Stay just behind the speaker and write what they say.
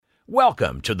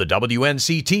Welcome to the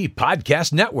WNCT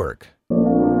Podcast Network.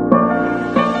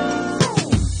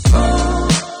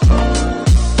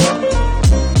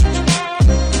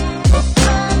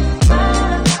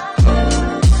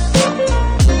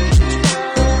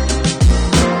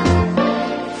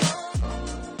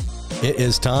 It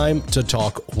is time to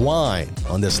talk wine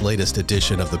on this latest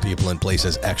edition of the People and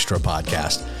Places Extra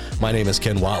podcast. My name is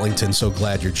Ken Watlington. So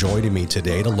glad you're joining me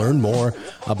today to learn more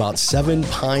about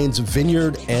Pines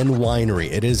Vineyard and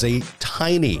Winery. It is a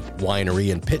tiny winery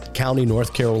in Pitt County,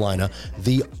 North Carolina,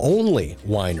 the only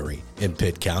winery in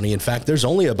Pitt County. In fact, there's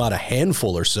only about a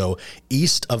handful or so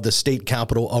east of the state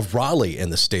capital of Raleigh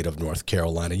in the state of North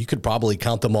Carolina. You could probably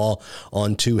count them all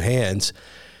on two hands.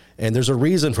 And there's a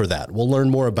reason for that. We'll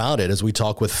learn more about it as we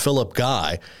talk with Philip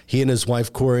Guy. He and his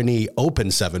wife, Courtney,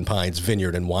 opened Pines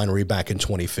Vineyard and Winery back in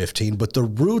 2015. But the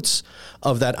roots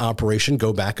of that operation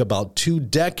go back about 2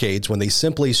 decades when they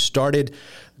simply started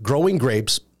growing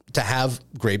grapes to have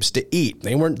grapes to eat.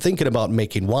 They weren't thinking about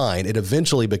making wine. It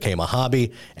eventually became a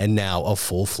hobby and now a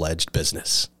full-fledged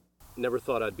business. Never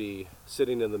thought I'd be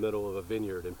sitting in the middle of a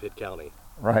vineyard in Pitt County.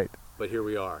 Right. But here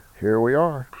we are. Here we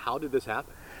are. How did this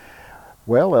happen?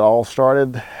 Well, it all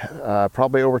started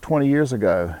probably over 20 years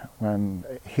ago when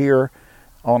here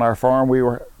on our farm we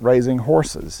were raising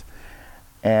horses.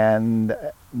 And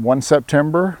one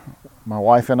September, my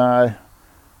wife and I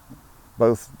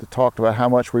both talked about how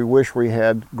much we wish we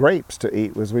had grapes to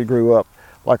eat as we grew up.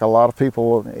 Like a lot of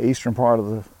people in the eastern part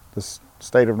of the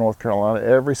state of North Carolina,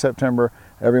 every September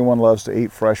everyone loves to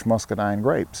eat fresh muscadine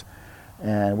grapes.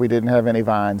 And we didn't have any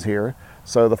vines here.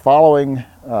 So the following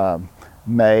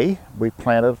May, we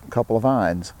planted a couple of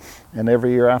vines, and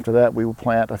every year after that we will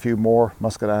plant a few more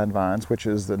muscadine vines, which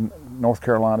is the North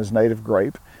Carolina's native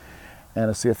grape,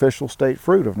 and it's the official state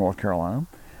fruit of North Carolina.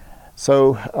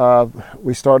 So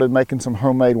we started making some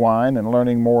homemade wine and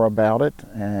learning more about it,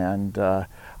 and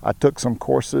I took some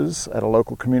courses at a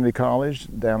local community college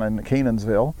down in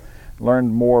Kenansville,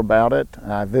 learned more about it.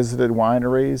 I visited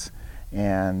wineries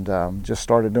and just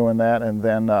started doing that, and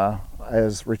then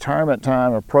as retirement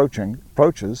time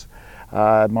approaches,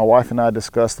 my wife and I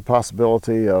discussed the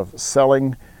possibility of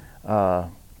selling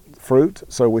fruit,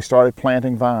 so we started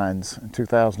planting vines in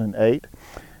 2008,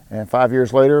 and 5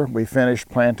 years later we finished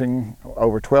planting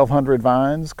over 1,200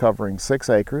 vines covering 6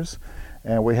 acres,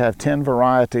 and we have 10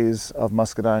 varieties of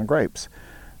muscadine grapes.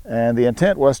 And the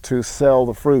intent was to sell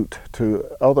the fruit to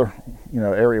other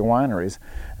area wineries.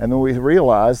 And then we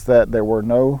realized that there were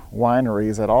no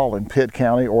wineries at all in Pitt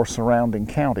County or surrounding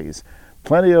counties.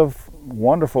 Plenty of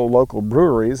wonderful local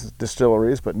breweries,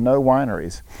 distilleries, but no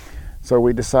wineries. So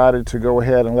we decided to go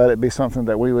ahead and let it be something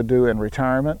that we would do in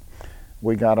retirement.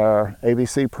 We got our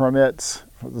ABC permits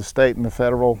for the state and the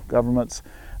federal governments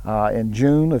in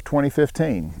June of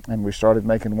 2015. And we started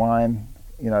making wine,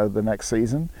 the next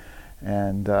season.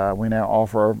 And we now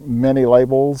offer many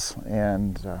labels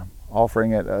and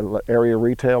offering it at area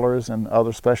retailers and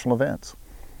other special events.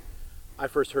 I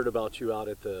first heard about you out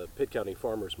at the Pitt County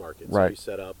Farmers Market. So right. You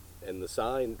set up, and the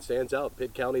sign stands out,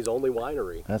 Pitt County's only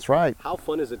winery. That's right. How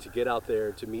fun is it to get out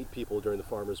there to meet people during the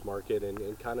farmers market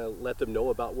and kind of let them know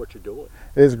about what you're doing?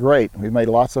 It is great. We've made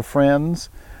lots of friends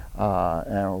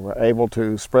and we're able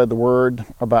to spread the word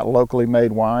about locally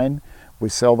made wine. We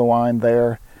sell the wine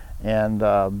there. And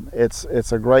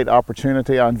it's a great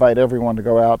opportunity. I invite everyone to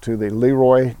go out to the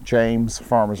Leroy James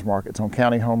Farmers Market. It's on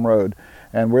County Home Road.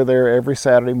 And we're there every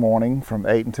Saturday morning from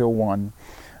 8 until 1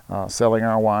 selling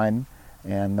our wine.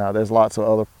 And there's lots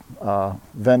of other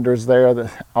vendors there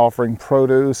that offering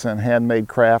produce and handmade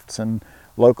crafts and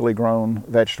locally grown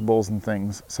vegetables and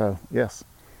things. So, yes.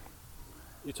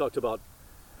 You talked about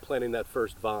planting that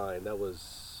first vine. That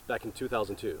was back in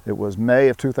 2002. It was May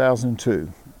of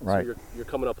 2002, right. So you're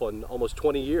coming up on almost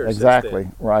 20 years. Exactly,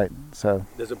 right. So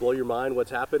does it blow your mind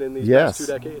what's happened in these yes, past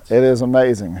 2 decades? It is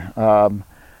amazing.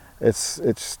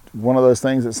 It's one of those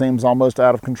things that seems almost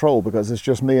out of control because it's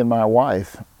just me and my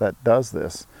wife that does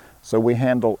this. So we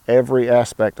handle every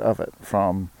aspect of it,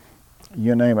 from,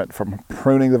 you name it, from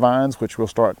pruning the vines, which we'll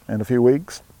start in a few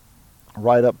weeks,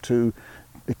 right up to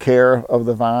the care of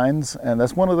the vines. And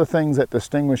that's one of the things that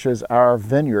distinguishes our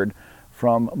vineyard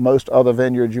from most other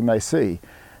vineyards you may see.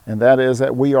 And that is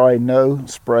that we are a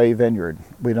no-spray vineyard.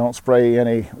 We don't spray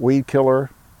any weed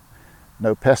killer,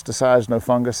 no pesticides, no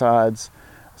fungicides.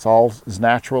 It's all as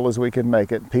natural as we can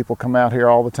make it. People come out here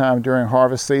all the time during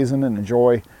harvest season and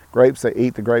enjoy grapes. They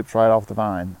eat the grapes right off the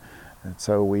vine. And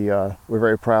so we're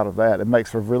very proud of that. It makes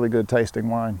for really good tasting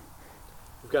wine.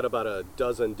 We've got about a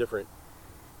dozen different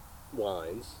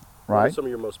wines. Right. What are some of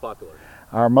your most popular?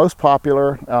 Our most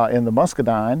popular in the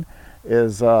muscadine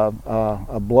is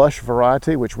a blush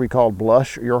variety, which we call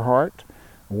Blush Your Heart.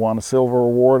 Won a silver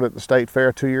award at the state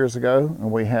fair 2 years ago,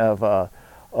 and we have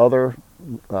other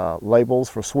labels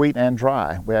for sweet and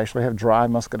dry. We actually have dry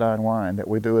muscadine wine that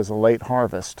we do as a late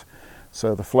harvest.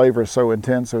 So the flavor is so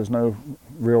intense, there's no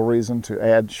real reason to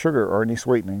add sugar or any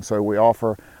sweetening. So we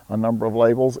offer a number of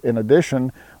labels. In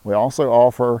addition, we also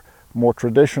offer more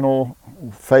traditional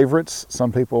favorites.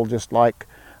 Some people just like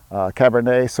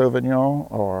Cabernet Sauvignon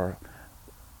or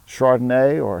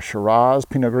Chardonnay or Shiraz,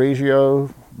 Pinot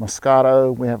Grigio,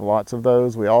 Moscato. We have lots of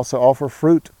those. We also offer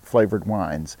fruit flavored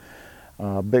wines.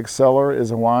 Big seller is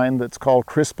a wine that's called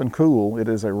Crisp and Cool. It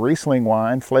is a Riesling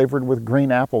wine flavored with green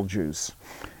apple juice.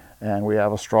 And we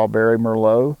have a strawberry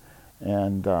Merlot.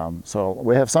 And so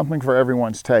we have something for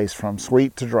everyone's taste, from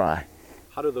sweet to dry.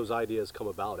 How do those ideas come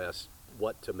about as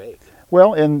what to make?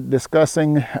 Well, in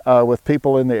discussing with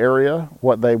people in the area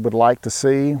what they would like to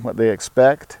see, what they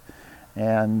expect,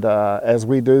 and as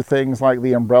we do things like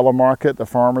the umbrella market, the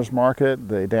farmers market,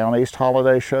 the Down East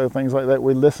holiday show, things like that,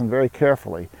 we listen very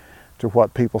carefully to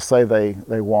what people say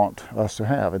they want us to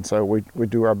have. And so we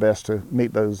do our best to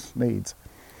meet those needs.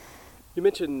 You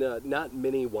mentioned not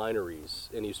many wineries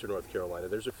in eastern North Carolina.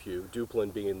 There's a few,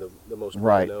 Duplin being the most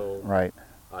well-known. Right.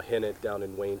 Hennett down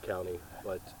in Wayne County,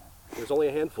 but there's only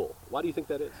a handful. Why do you think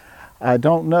that is? I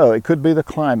don't know. It could be the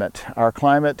climate. Our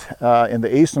climate in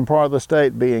the eastern part of the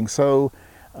state being so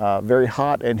very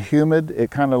hot and humid,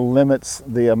 it kind of limits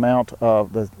the amount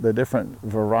of the different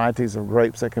varieties of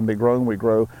grapes that can be grown. We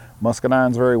grow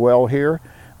muscadines very well here.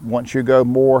 Once you go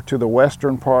more to the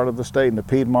western part of the state, in the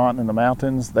Piedmont and the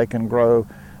mountains, they can grow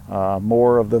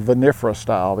more of the vinifera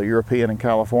style, the European and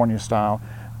California style.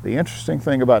 The interesting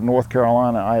thing about North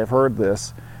Carolina, I have heard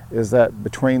this, is that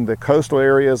between the coastal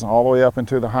areas and all the way up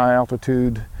into the high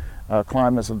altitude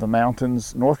climates of the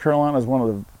mountains, North Carolina is one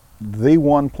of the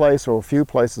one place or a few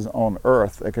places on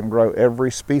earth that can grow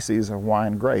every species of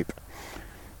wine grape.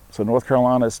 So North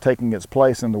Carolina is taking its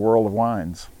place in the world of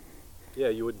wines. Yeah,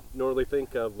 you would normally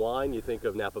think of wine, you think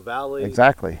of Napa Valley.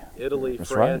 Exactly. Italy, That's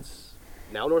France,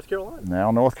 right. Now North Carolina.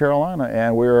 Now North Carolina,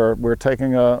 and we're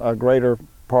taking a greater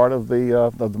part of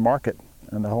the market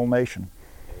and the whole nation.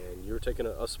 And you're taking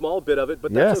a small bit of it,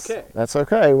 but yes, that's okay. That's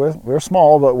okay. We're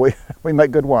small, but we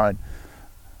make good wine.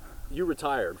 You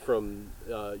retired from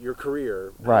your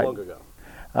career how Right. long ago?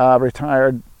 I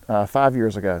retired 5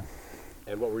 years ago.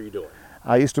 And what were you doing?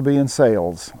 I used to be in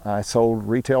sales. I sold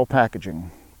retail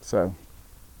packaging. So.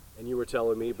 And you were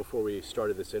telling me before we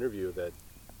started this interview that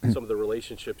some of the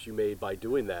relationships you made by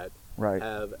doing that Right.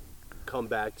 have come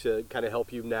back to kind of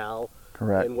help you now.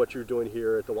 Correct. In what you're doing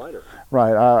here at the winery.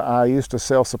 Right. I used to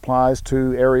sell supplies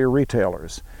to area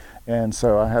retailers, and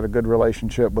so I had a good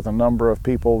relationship with a number of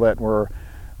people that were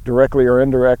directly or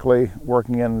indirectly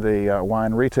working in the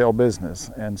wine retail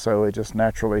business, and so it just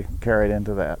naturally carried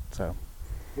into that. So,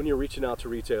 when you're reaching out to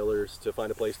retailers to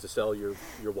find a place to sell your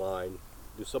wine,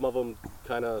 do some of them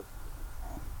kind of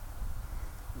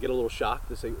get a little shocked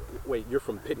to say, wait, you're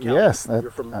from Pitt County? Yes.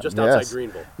 You're from just outside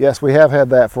Greenville? Yes, we have had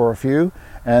that for a few,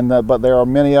 and but there are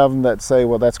many of them that say,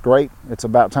 well, that's great. It's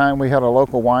about time we had a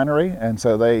local winery, and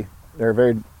so they're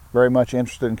very, very much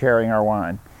interested in carrying our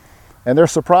wine. And they're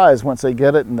surprised once they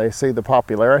get it and they see the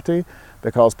popularity,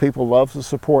 because people love to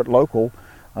support local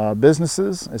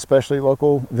businesses, especially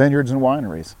local vineyards and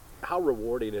wineries. How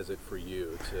rewarding is it for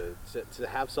you to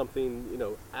have something,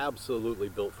 absolutely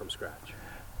built from scratch?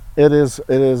 It is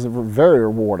very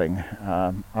rewarding.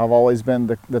 I've always been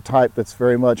the type that's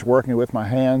very much working with my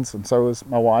hands, and so is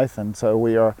my wife. And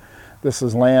so this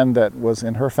is land that was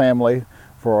in her family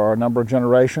for a number of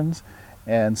generations.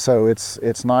 And so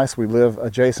it's nice. We live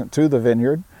adjacent to the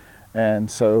vineyard. And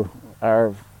so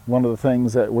one of the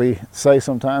things that we say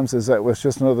sometimes is that it was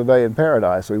just another day in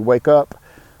paradise. We wake up,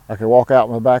 I could walk out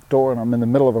my back door and I'm in the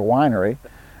middle of a winery,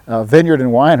 vineyard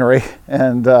and winery,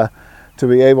 and to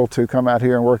be able to come out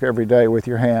here and work every day with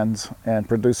your hands and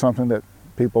produce something that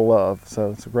people love.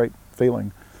 So it's a great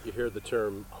feeling. You hear the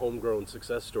term homegrown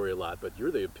success story a lot, but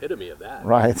you're the epitome of that.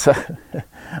 Right.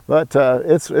 But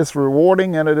it's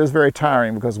rewarding, and it is very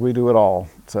tiring because we do it all.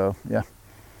 So, yeah.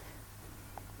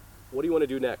 What do you want to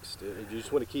do next? Do you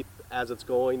just want to keep as it's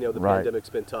going? The Right. pandemic's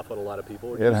been tough on a lot of people.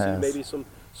 Or do It you has. see maybe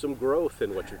some growth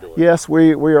in what you're doing? Yes,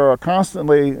 we are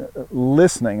constantly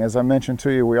listening. As I mentioned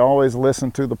to you, we always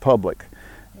listen to the public.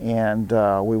 And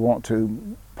we want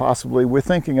to we're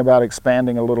thinking about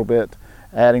expanding a little bit,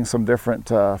 adding some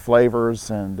different flavors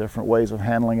and different ways of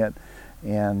handling it,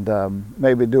 and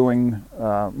maybe doing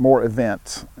more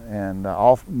events. And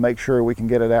I'll make sure we can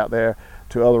get it out there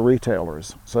to other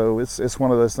retailers. So it's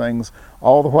one of those things.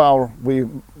 All the while,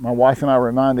 my wife and I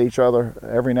remind each other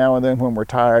every now and then when we're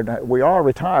tired. We are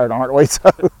retired, aren't we?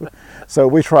 So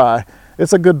we try.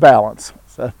 It's a good balance.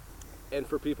 So. And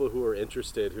for people who are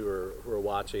interested, who are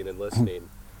watching and listening,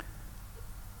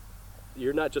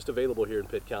 you're not just available here in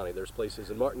Pitt County. There's places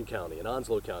in Martin County and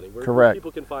Onslow County where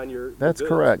people can find your That's goods.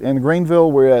 correct. In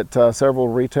Greenville, we're at several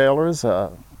retailers.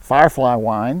 Firefly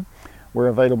Wine, we're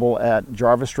available at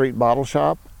Jarvis Street Bottle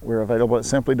Shop. We're available at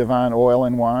Simply Divine Oil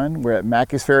and Wine. We're at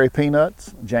Mackey's Ferry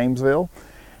Peanuts, Jamesville.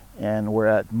 And we're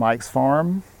at Mike's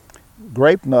Farm,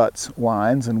 Grape Nuts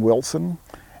Wines in Wilson.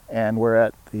 And we're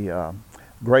at the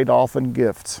Great Dolphin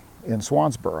Gifts in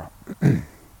Swansboro.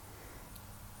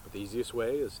 The easiest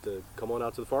way is to come on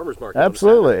out to the farmers market.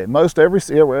 Absolutely.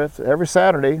 Every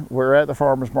Saturday we're at the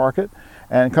farmers market,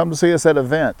 and come to see us at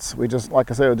events. Like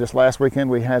I said, just last weekend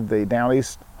we had the Down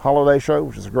East Holiday Show,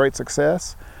 which is a great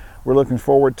success. We're looking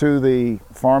forward to the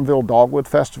Farmville Dogwood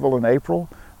Festival in April.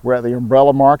 We're at the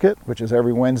Umbrella Market, which is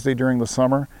every Wednesday during the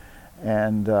summer,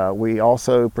 and we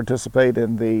also participate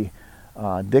in the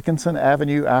Dickinson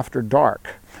Avenue After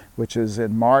Dark, which is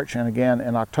in March and again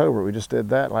in October. We just did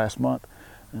that last month.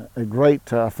 A great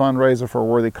fundraiser for a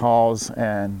worthy cause,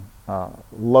 and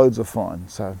loads of fun.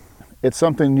 So it's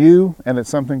something new and it's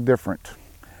something different.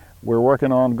 We're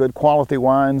working on good quality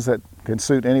wines that can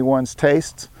suit anyone's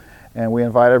tastes, and we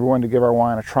invite everyone to give our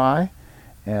wine a try.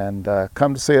 And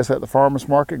come to see us at the farmers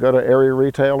market. Go to area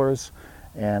retailers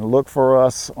and look for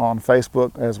us on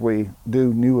Facebook as we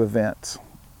do new events.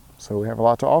 So we have a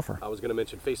lot to offer. I was going to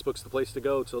mention Facebook's the place to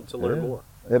go to learn more.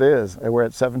 It is. We're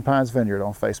at 7 Pines Vineyard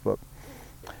on Facebook.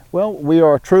 Well, we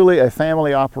are truly a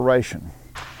family operation.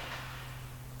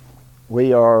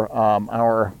 We are,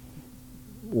 our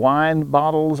wine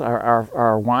bottles,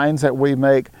 our wines that we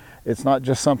make, it's not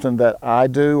just something that I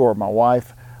do or my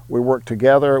wife. We work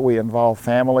together. We involve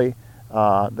family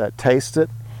that taste it,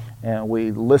 and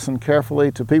we listen carefully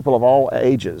to people of all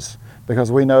ages,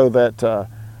 because we know that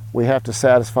we have to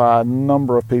satisfy a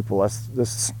number of people.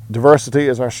 This diversity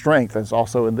is our strength. It's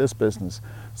also in this business.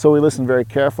 So we listen very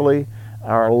carefully.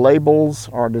 Our labels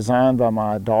are designed by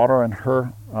my daughter and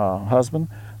her husband.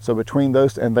 So between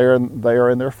those, and they are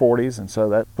in their 40s, and so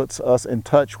that puts us in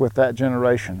touch with that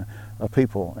generation of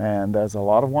people. And there's a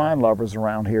lot of wine lovers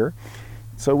around here.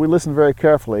 So we listen very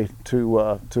carefully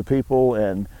to people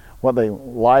and what they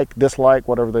like, dislike,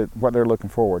 what they're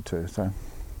looking forward to. So.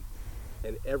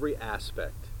 And every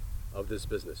aspect of this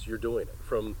business, you're doing it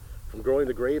from growing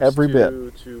the grapes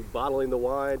to bottling the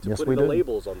wine to putting the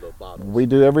labels on the bottles. We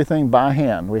do everything by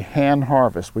hand. We hand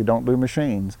harvest. We don't do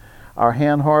machines. Our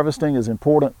hand harvesting is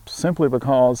important simply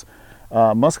because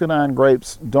muscadine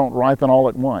grapes don't ripen all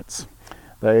at once.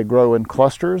 They grow in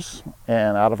clusters,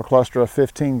 and out of a cluster of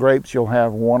 15 grapes, you'll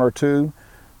have 1 or 2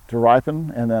 to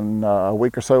ripen, and then a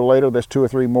week or so later, there's 2 or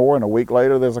 3 more, and a week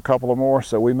later, there's a couple of more.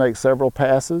 So we make several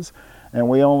passes, and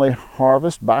we only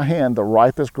harvest by hand the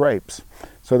ripest grapes.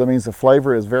 So that means the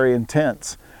flavor is very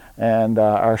intense, and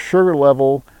our sugar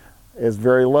level is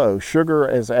very low. Sugar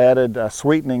is added,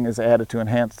 sweetening is added to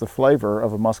enhance the flavor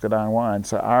of a muscadine wine.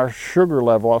 So our sugar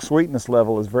level, our sweetness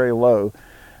level is very low,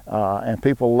 and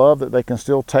people love that they can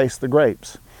still taste the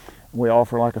grapes. We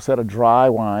offer, like I said, a dry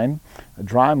wine, a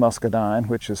dry muscadine,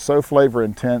 which is so flavor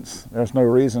intense, there's no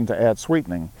reason to add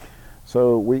sweetening.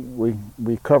 So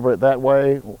we cover it that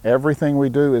way. Everything we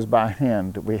do is by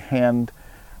hand. We hand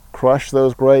crush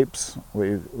those grapes.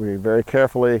 We very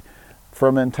carefully,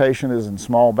 fermentation is in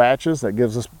small batches. That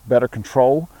gives us better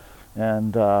control.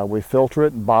 And we filter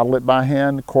it and bottle it by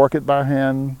hand, cork it by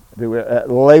hand, do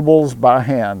labels by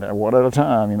hand, one at a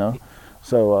time, you know.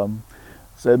 So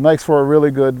it makes for a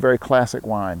really good, very classic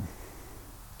wine.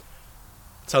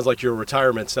 Sounds like your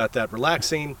retirement's not that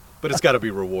relaxing, but it's got to be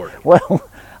rewarding. Well,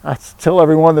 I tell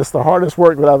everyone that's the hardest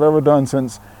work that I've ever done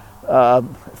since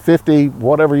 50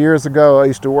 whatever years ago. I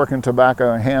used to work in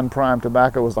tobacco, and hand primed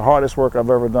tobacco was the hardest work I've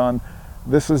ever done.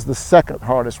 This is the second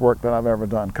hardest work that I've ever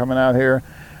done. Coming out here,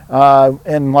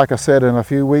 and like I said, in a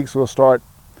few weeks we'll start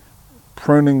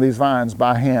pruning these vines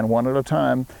by hand, one at a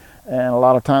time. And a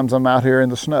lot of times I'm out here in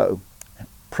the snow,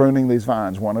 pruning these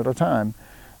vines one at a time.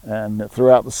 And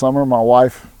throughout the summer, my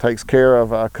wife takes care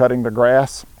of cutting the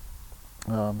grass.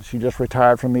 She just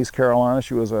retired from East Carolina.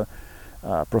 She was a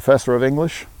professor of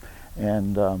English,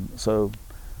 and so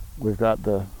we've got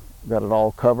it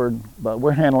all covered, but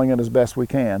we're handling it as best we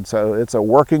can. So it's a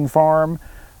working farm.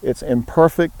 It's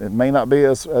imperfect. It may not be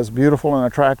as beautiful and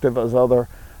attractive as other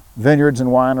vineyards and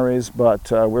wineries,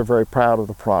 but we're very proud of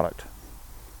the product.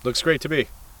 Looks great to me.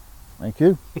 Thank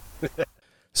you.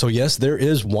 So yes, there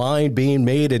is wine being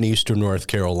made in Eastern North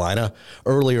Carolina.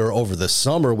 Earlier over the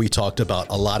summer, we talked about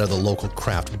a lot of the local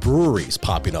craft breweries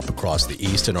popping up across the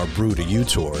East in our Brew to You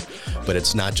tour. But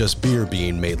it's not just beer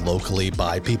being made locally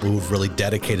by people who've really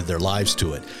dedicated their lives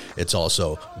to it. It's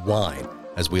also wine,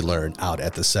 as we learned out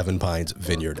at the Pines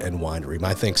Vineyard and Winery.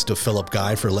 My thanks to Philip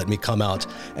Guy for letting me come out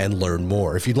and learn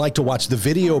more. If you'd like to watch the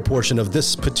video portion of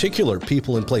this particular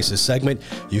People and Places segment,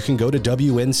 you can go to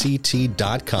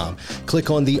WNCT.com. Click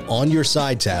on the On Your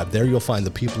Side tab. There you'll find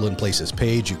the People and Places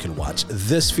page. You can watch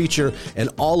this feature and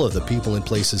all of the People and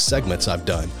Places segments I've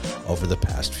done over the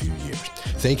past few years.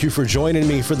 Thank you for joining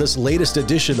me for this latest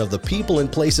edition of the People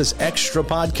and Places Extra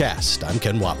podcast. I'm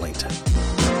Ken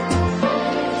Watlington.